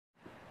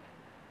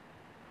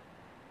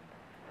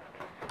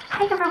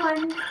Hi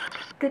everyone!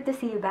 Good to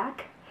see you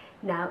back.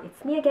 Now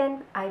it's me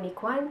again, I'm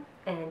Ikwan,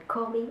 and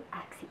call me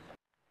Axie.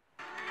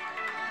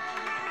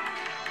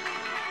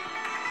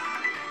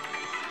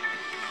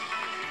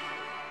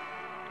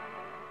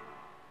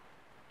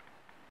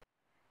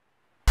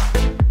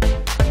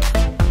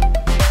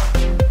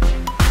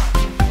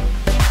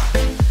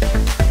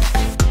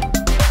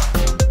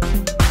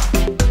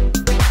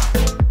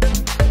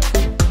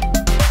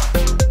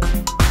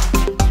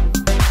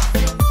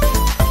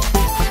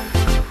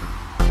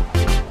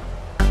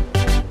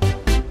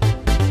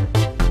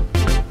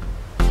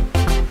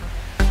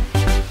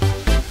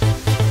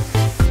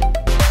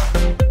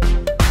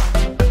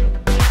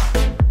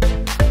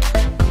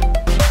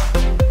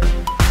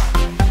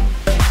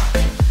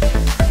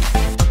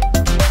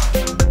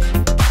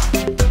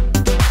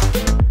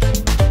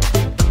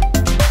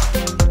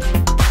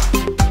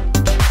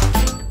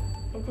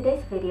 In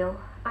today's video,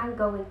 I'm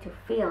going to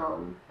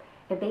film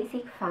the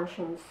basic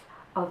functions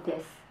of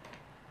this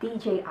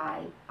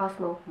DJI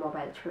Osmo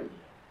Mobile 3.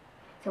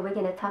 So we're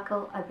going to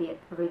tackle a bit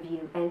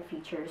review and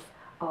features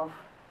of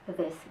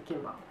this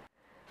gimbal.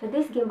 So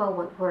this gimbal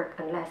won't work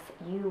unless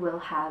you will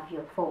have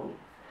your phone.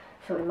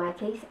 So in my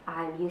case,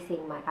 I'm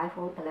using my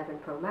iPhone 11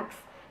 Pro Max,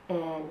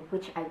 and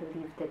which I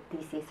believe that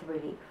this is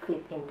really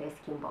fit in this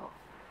gimbal.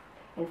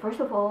 And first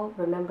of all,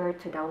 remember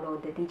to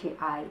download the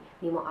DJI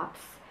Mimo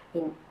apps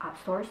in app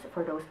stores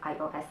for those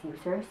iOS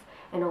users,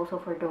 and also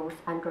for those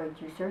Android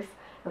users.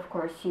 Of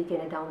course, you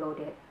can download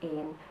it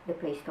in the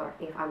Play Store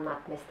if I'm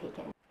not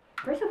mistaken.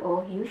 First of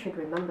all, you should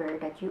remember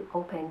that you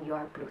open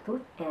your Bluetooth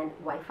and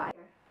Wi-Fi.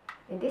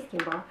 In this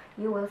gimbal,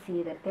 you will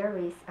see that there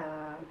is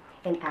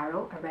an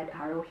arrow, a red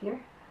arrow here.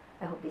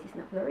 I hope this is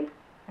not blurry.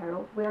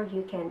 Arrow where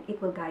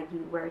it will guide you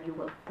where you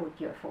will put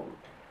your phone.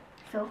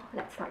 So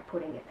let's start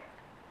putting it.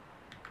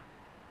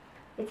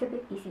 It's a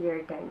bit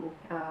easier than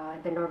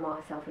the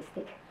normal selfie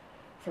stick.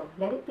 So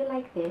let it be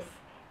like this,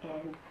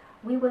 and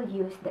we will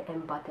use the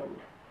M button.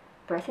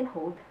 Press and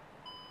hold.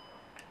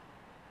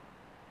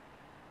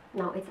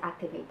 Now it's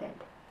activated.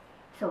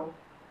 So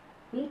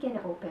we can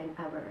open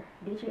our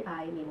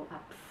DJI Mimo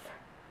apps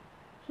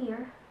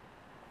here,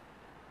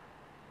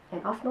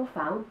 and Osmo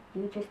found.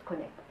 You just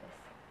connect this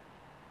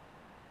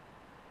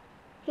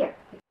here.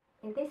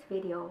 In this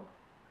video,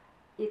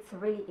 it's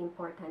really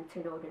important to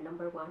know the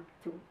number 1,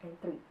 2, and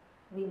 3.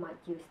 We might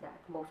use that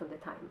most of the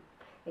time.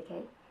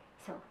 Okay,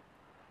 so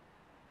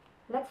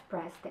let's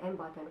press the M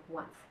button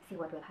once. See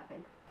what will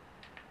happen.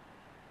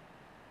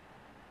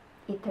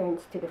 It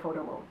turns to the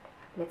photo mode.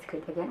 Let's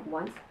click again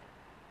once.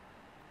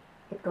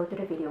 It goes to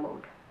the video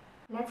mode.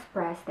 Let's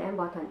press the M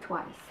button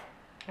twice.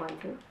 1,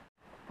 2.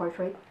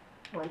 Portrait.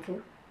 1,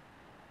 2.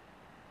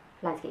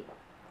 Landscape.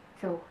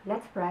 So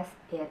let's press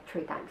it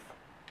 3 times.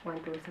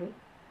 1, 2, 3.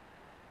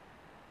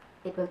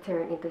 It will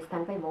turn into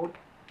standby mode.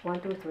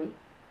 1, 2, 3.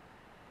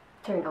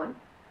 Turn on.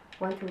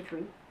 1, 2,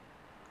 3.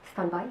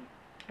 Standby.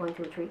 1,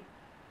 2, 3.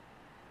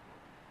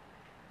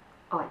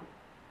 On.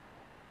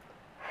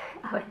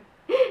 On.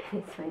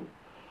 It's funny.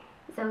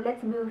 So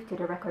let's move to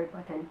the record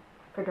button.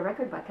 For the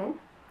record button,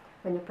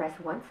 when you press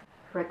once,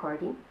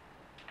 recording.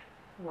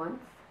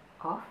 Once,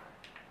 off.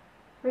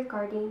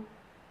 Recording.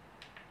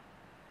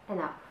 And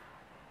off.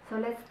 So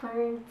let's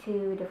turn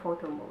to the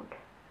photo mode.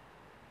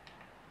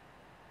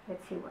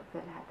 Let's see what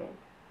will happen.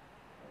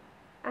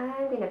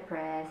 I'm going to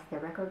press the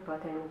record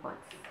button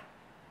once.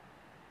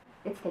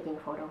 It's taking a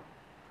photo.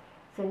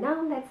 So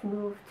now let's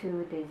move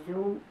to the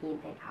zoom in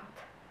and out.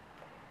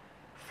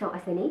 So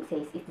as the name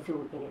says, it's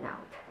zoom in and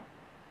out.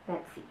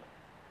 Let's see.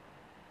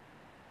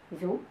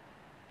 Zoom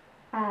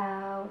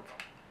out,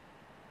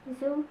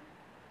 zoom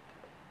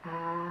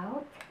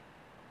out,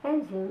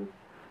 and zoom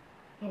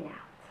in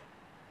out.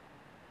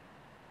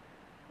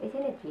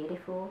 Isn't it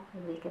beautiful?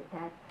 Look at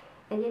that.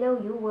 And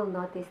you will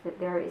notice that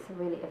there is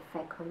really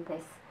effect on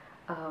this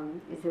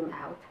zoom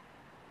out.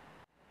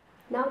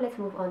 Now let's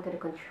move on to the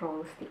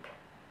control stick.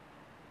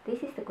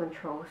 This is the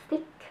control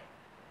stick.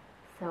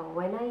 So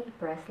when I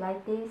press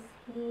like this,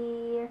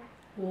 here,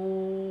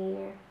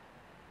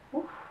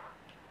 oof.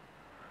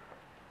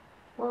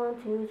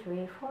 1, 2,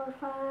 3, 4,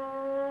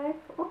 5.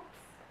 Oops.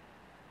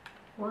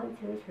 1,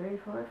 2, 3,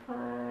 4,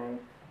 5.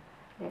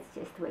 Let's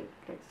just wait.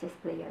 Let's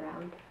just play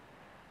around.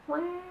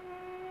 Wow.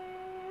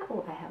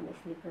 Oh, I have my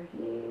slipper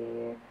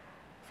here.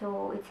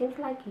 So it seems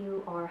like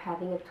you are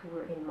having a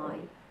tour in my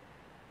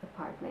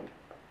apartment.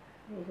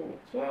 Isn't it?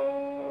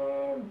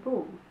 Jam.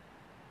 Boom.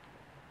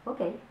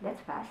 Okay,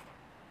 that's fast.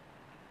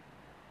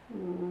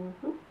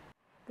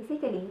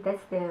 Basically,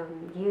 that's the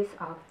use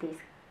of this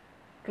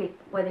clip.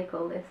 What they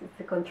call this? It's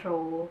the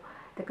control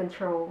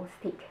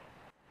stick.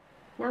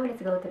 Now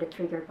let's go to the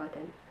trigger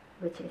button,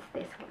 which is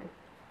this one.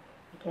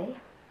 Okay.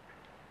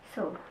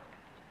 So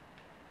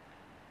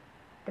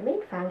the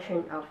main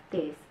function of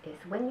this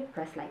is when you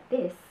press like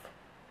this,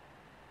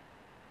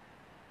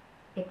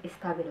 it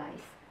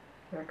stabilizes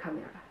your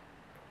camera.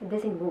 It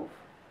doesn't move.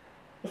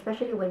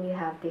 Especially when you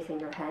have this in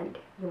your hand,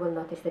 you will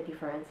notice the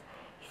difference.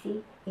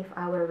 See, if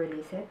I will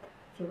release it,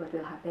 see what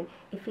will happen.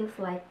 It feels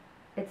like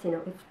it's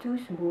too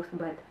smooth,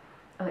 but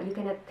you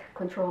cannot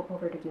control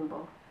over the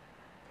gimbal.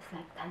 Just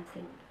like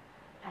dancing,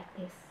 like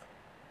this.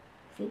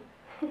 See?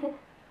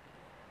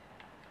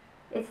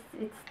 it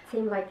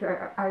seems like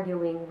you're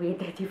arguing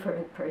with a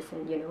different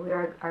person, you know,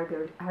 you're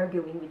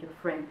arguing with your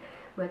friend.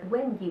 But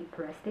when you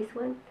press this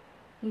one,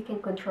 you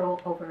can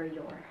control over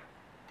your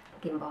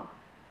gimbal.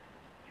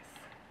 Yes.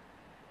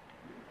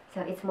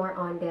 So it's more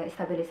on the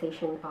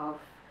stabilization of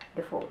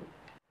the phone.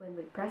 When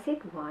we press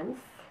it once,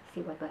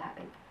 see what will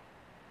happen.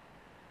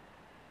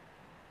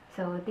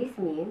 So this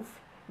means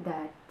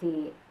that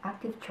the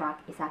active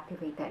track is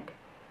activated.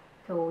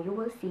 So you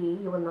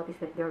will notice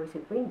that there is a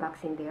green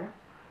box in there.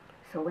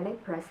 So when I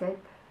press it,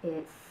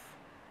 it's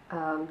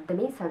the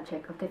main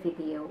subject of the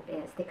video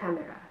is the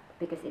camera,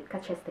 because it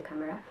catches the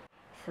camera.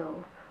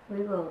 So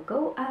we will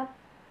go up,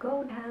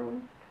 go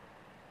down,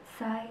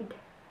 side,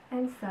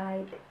 and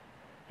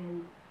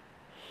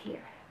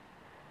here.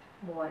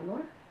 One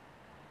more.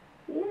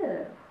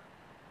 Yeah,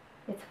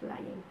 it's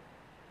flying.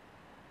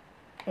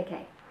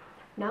 Okay,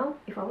 now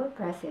if I will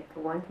press it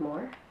once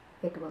more,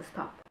 it will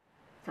stop.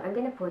 So I'm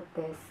gonna put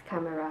this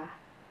camera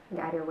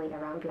the other way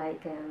around,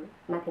 like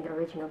not in the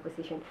original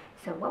position.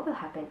 So what will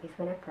happen is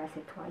when I press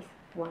it twice,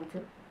 1,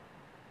 2,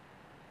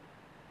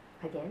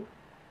 again,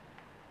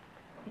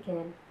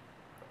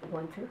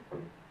 1, 2.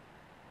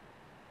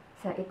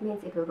 So it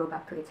means it will go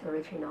back to its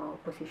original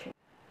position.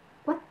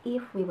 What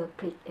if we will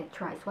click it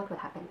twice? What will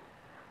happen?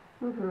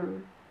 1,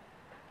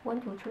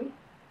 2, 3.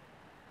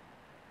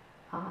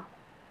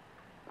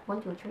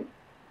 1, 2, 3.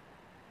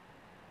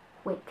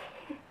 Wait.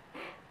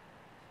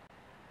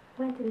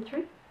 1, 2,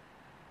 3.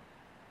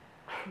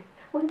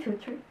 1, 2,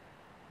 3.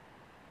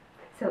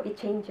 So it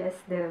changes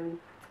the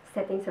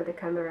settings of the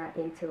camera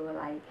into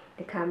like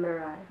the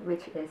camera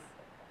which is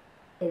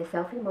in a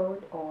selfie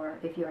mode, or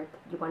if you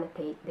want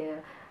to take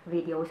the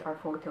videos or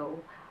photo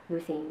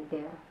using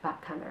the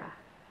back camera.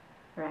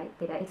 Right?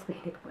 Did I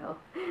explain it well?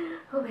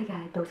 Oh my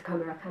god, those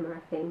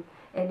camera thing.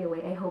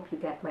 Anyway, I hope you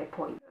get my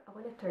point. I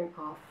want to turn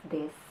off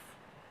this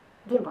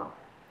gimbal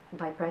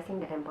by pressing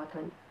the M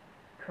button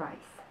twice.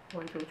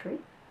 1, 2, 3.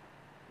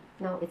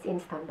 Now it's in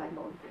standby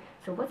mode.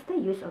 So what's the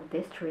use of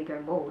this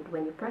trigger mode?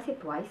 When you press it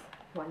twice,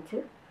 1,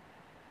 2,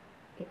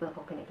 it will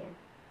open again.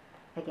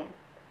 Again.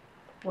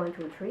 1,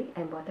 2, 3,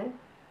 M button.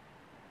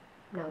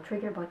 Now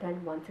trigger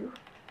button, 1, 2.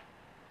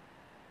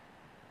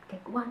 Okay,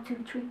 1, 2,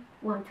 3,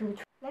 1, 2, 3.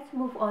 Let's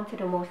move on to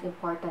the most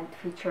important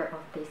feature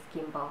of this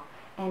gimbal,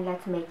 and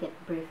let's make it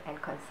brief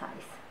and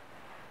concise.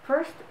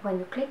 First, when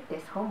you click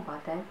this home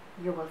button,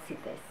 you will see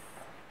this.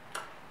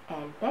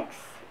 And next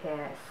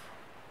is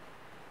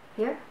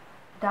here.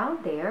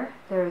 Down there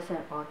is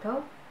an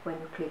auto. When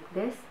you click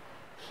this,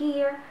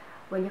 here,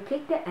 when you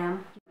click the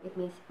M, it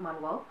means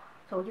manual.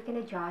 So you can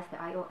adjust the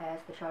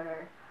iOS, the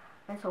shutter,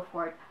 and so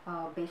forth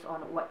based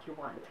on what you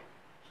want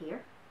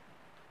here.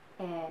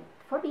 And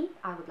for me,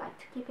 I would like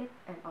to keep it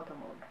in auto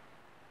mode.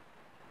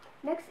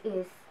 Next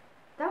is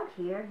down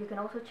here, you can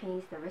also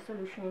change the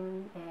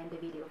resolution and the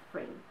video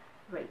frame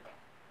rate.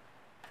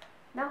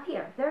 Now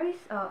here, there is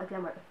a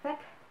glamour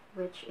effect,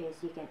 which is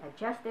you can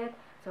adjust it.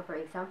 So for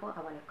example,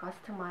 I want to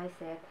customize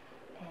it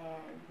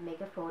and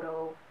make a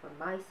photo for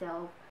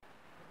myself,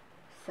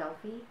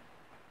 selfie.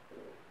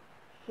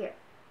 Here,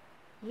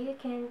 you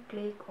can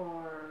click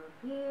or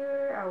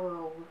here, I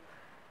will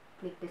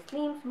click the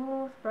slim,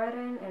 smooth,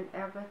 brighten, and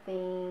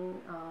everything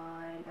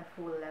on a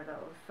full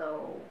level.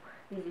 So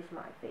this is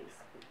my face.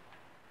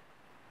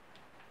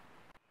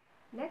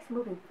 Next,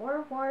 moving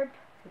forward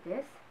to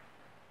this,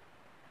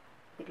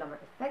 the glamour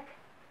effect.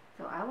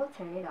 So I will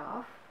turn it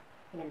off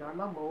in a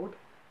normal mode.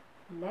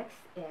 Next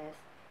is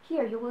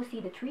here, you will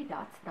see the 3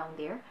 dots down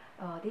there.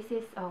 This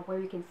is where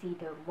you can see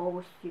the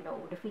most,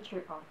 the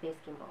feature of this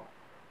gimbal.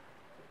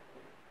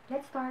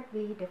 Let's start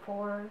with the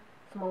 4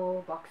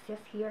 small boxes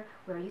here,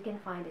 where you can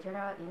find the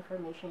general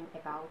information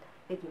about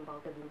the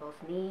gimbal's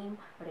name,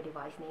 or the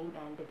device name,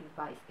 and the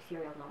device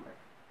serial number.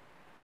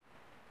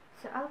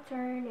 So I'll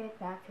turn it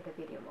back to the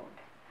video mode.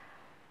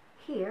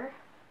 Here,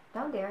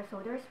 down there,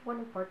 so there's one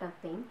important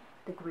thing,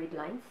 the grid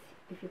lines.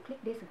 If you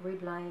click this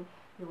grid line,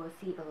 you will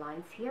see the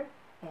lines here,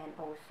 and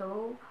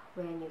also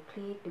when you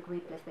click the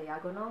grid plus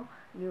diagonal,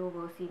 you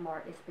will see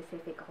more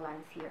specific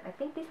lines here. I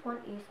think this one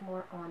is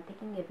more on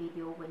taking a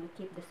video when you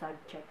keep the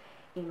subject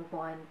in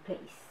one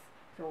place.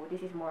 So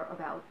this is more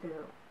about the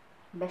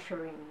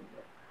measuring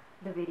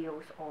the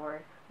videos,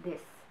 or the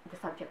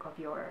subject of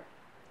your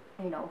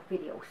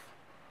videos.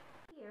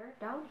 Here,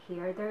 down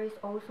here, there is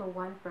also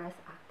one press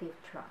active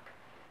track.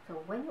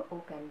 So when you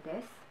open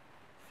this,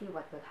 see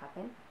what will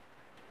happen.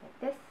 Like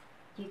this,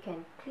 you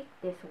can click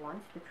this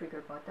once, the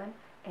trigger button,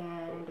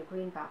 and the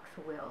green box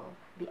will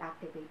be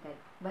activated.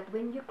 But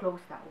when you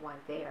close that one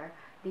there,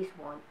 this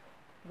won't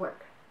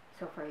work.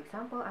 So for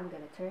example, I'm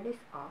gonna turn this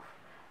off.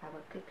 I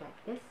will click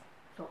like this,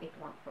 so it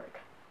won't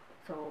work.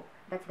 So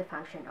that's the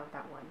function of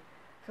that one.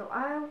 So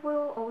I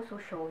will also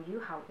show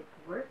you how it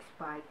works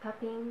by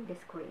tapping the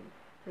screen.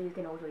 So you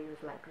can also use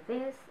like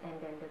this, and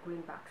then the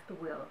green box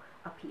will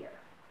appear.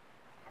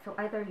 So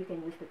either you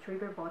can use the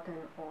trigger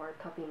button or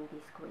tapping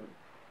the screen.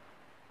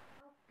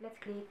 let's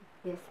click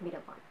this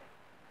middle part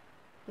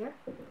here.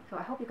 So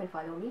I hope you can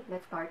follow me.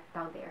 Let's start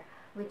down there,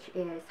 which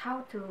is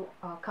how to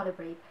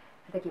calibrate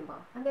the gimbal.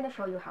 I'm going to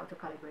show you how to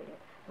calibrate it.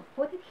 So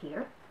put it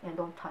here and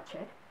don't touch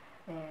it,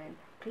 and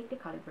click the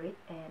calibrate,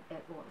 and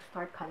it will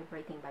start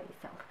calibrating by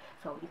itself.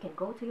 So you can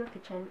go to your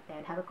kitchen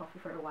and have a coffee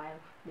for a while,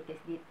 because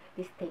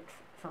this takes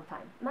some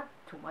time, not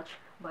too much,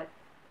 but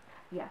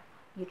yeah,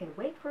 you can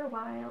wait for a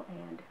while,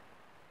 and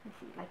you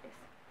see, like this,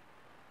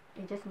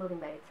 it's just moving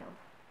by itself,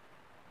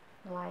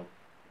 like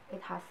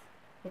it has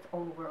its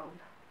own world.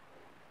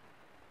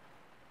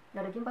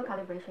 Now the gimbal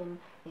calibration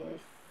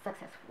is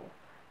successful.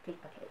 Click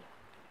OK.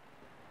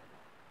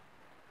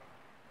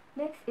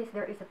 Next is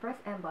there is a press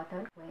M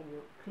button. When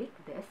you click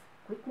this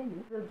quick menu,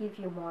 it will give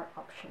you more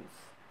options,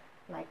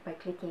 like by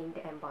clicking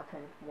the M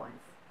button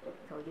once.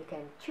 So you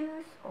can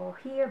choose, or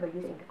here by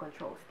using the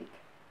control stick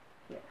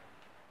here.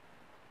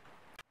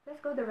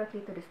 Let's go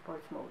directly to the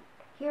sports mode.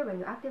 Here, when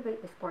you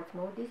activate the sports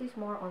mode, this is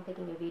more on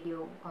taking a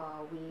video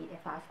with a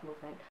fast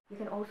movement. You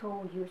can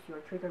also use your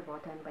trigger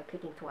button by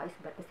clicking twice,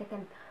 but the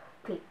second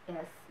click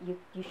is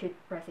you should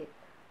press it,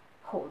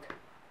 hold,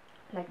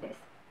 like this.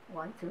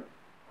 1, 2,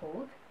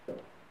 hold,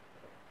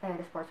 and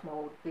the sports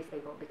mode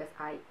disable because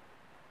I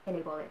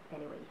enable it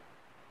anyway.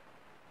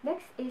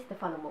 Next is the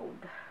follow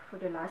mode. For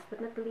the last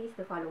but not least,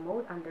 the follow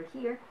mode under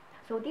here.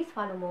 So this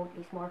follow mode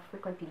is more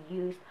frequently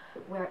used,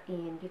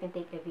 wherein you can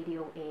take a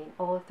video in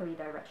all 3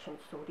 directions.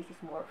 So this is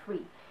more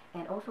free,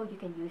 and also you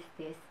can use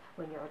this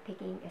when you're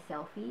taking a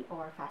selfie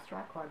or fast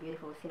track or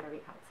beautiful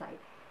scenery outside.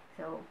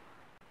 So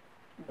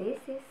this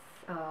is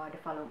the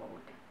follow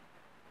mode.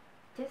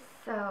 Just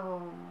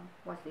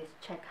what's this?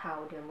 Check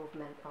how the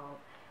movement of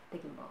the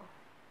gimbal.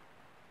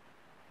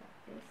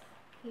 Like this,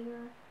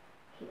 here,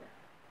 here.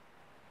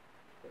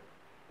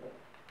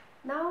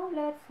 Now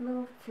let's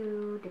move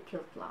to the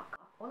tilt lock.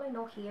 All I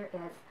know here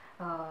is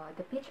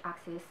the pitch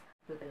axis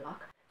will be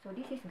locked. So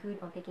this is good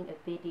on taking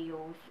a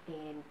videos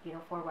in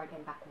forward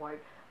and backward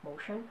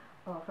motion.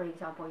 For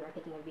example, you're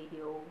taking a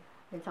video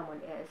when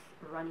someone is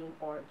running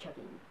or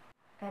jogging.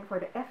 And for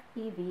the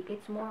FPV,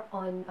 it's more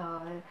on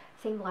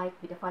same like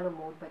with the follow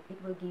mode, but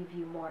it will give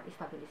you more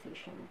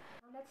stabilization.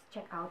 Now let's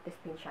check out the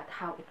spin shot,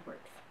 how it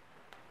works.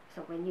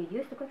 So when you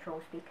use the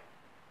control stick,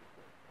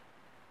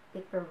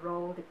 it will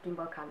roll the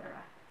gimbal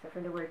camera. So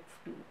from the word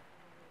speed,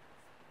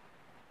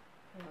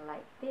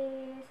 like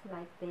this, and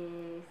like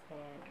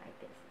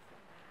this.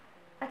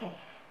 Okay,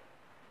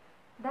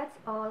 that's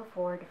all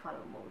for the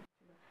follow mode.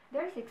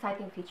 There's an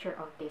exciting feature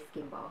of this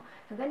gimbal.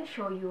 So I'm going to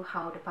show you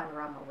how the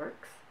panorama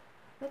works.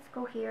 Let's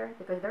go here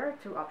because there are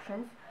 2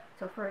 options.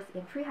 So first,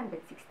 in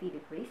 360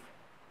 degrees,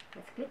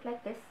 let's click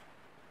like this.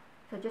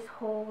 So just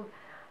hold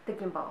the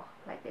gimbal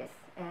like this,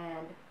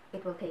 and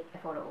it will take a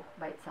photo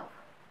by itself.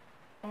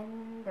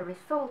 And the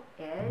result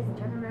is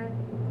generate.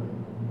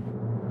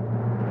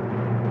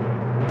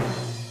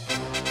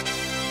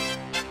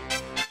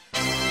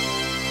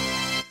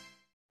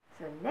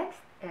 So next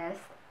is,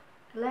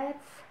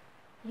 let's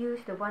use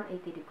the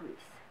 180 degrees.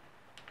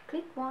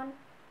 Click 1,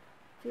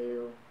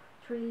 2,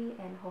 3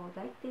 and hold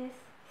like this,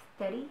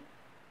 steady,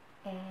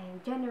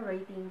 and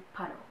generating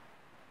panel.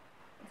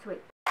 Let's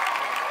wait.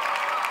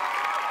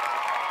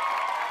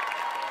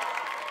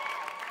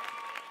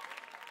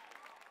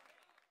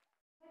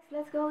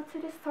 Let's go to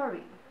the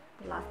story,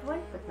 the last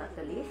one but not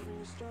the least.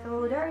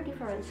 So there are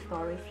different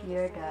stories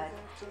here that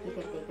you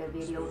can take a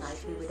video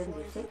nicely with the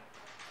music.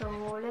 So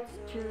let's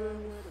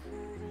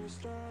choose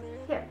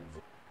here,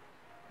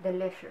 the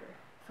leisure.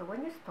 So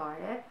when you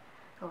start it,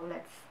 so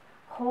let's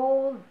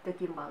hold the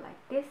gimbal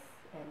like this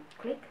and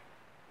click,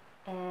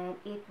 and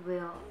it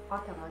will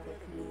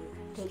automatically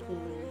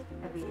taking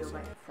a video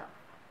by itself.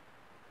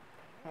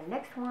 And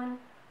next one,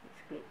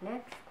 let's click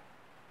next,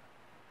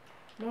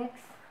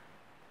 next.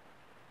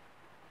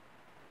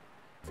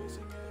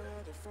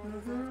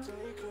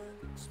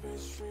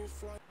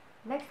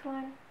 Next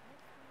one,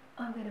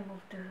 I'm gonna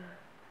move the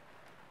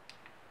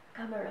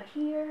camera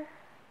here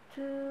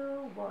to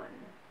 1.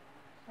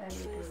 And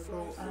it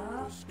will go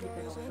up. You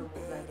can also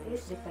move like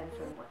this, depends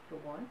on what you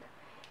want.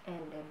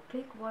 And then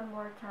click one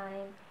more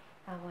time.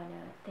 I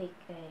wanna take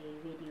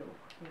a video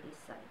on this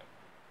side.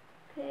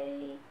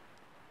 Okay,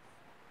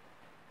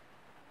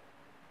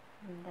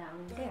 and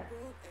down there.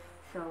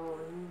 So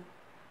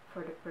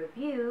for the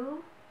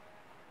preview,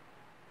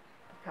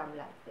 come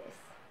like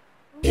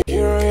this.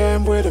 Here I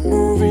am where the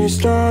movie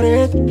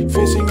started,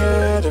 facing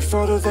at a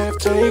photo they've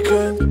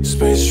taken.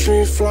 Space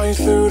tree flying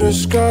through the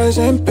skies,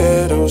 and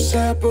battles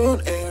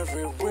happen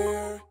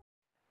everywhere.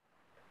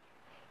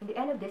 In the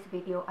end of this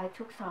video, I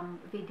took some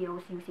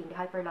videos using the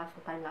hyperlapse,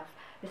 the time-lapse,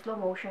 the slow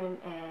motion,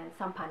 and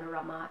some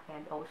panorama,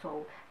 and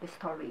also the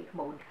story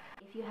mode.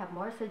 If you have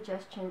more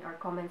suggestions or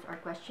comments or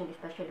questions,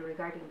 especially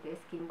regarding this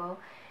gimbal,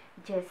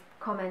 just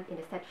comment in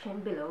the section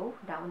below,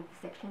 down in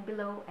the section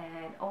below.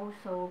 And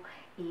also,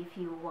 if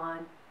you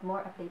want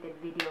more updated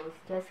videos,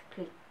 just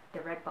click the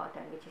red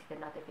button, which is the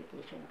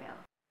notification bell.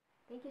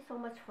 Thank you so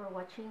much for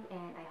watching,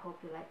 and I hope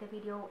you liked the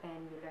video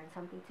and you learned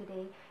something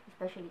today,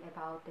 especially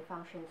about the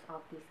functions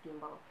of this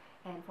gimbal.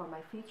 And for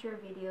my future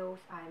videos,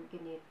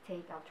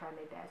 I'll try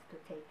my best to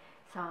take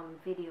some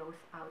videos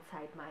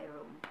outside my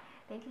room.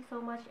 Thank you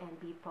so much, and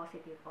be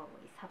positive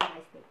always. Have a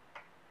nice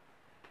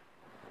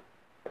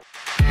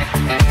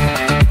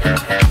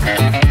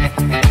day.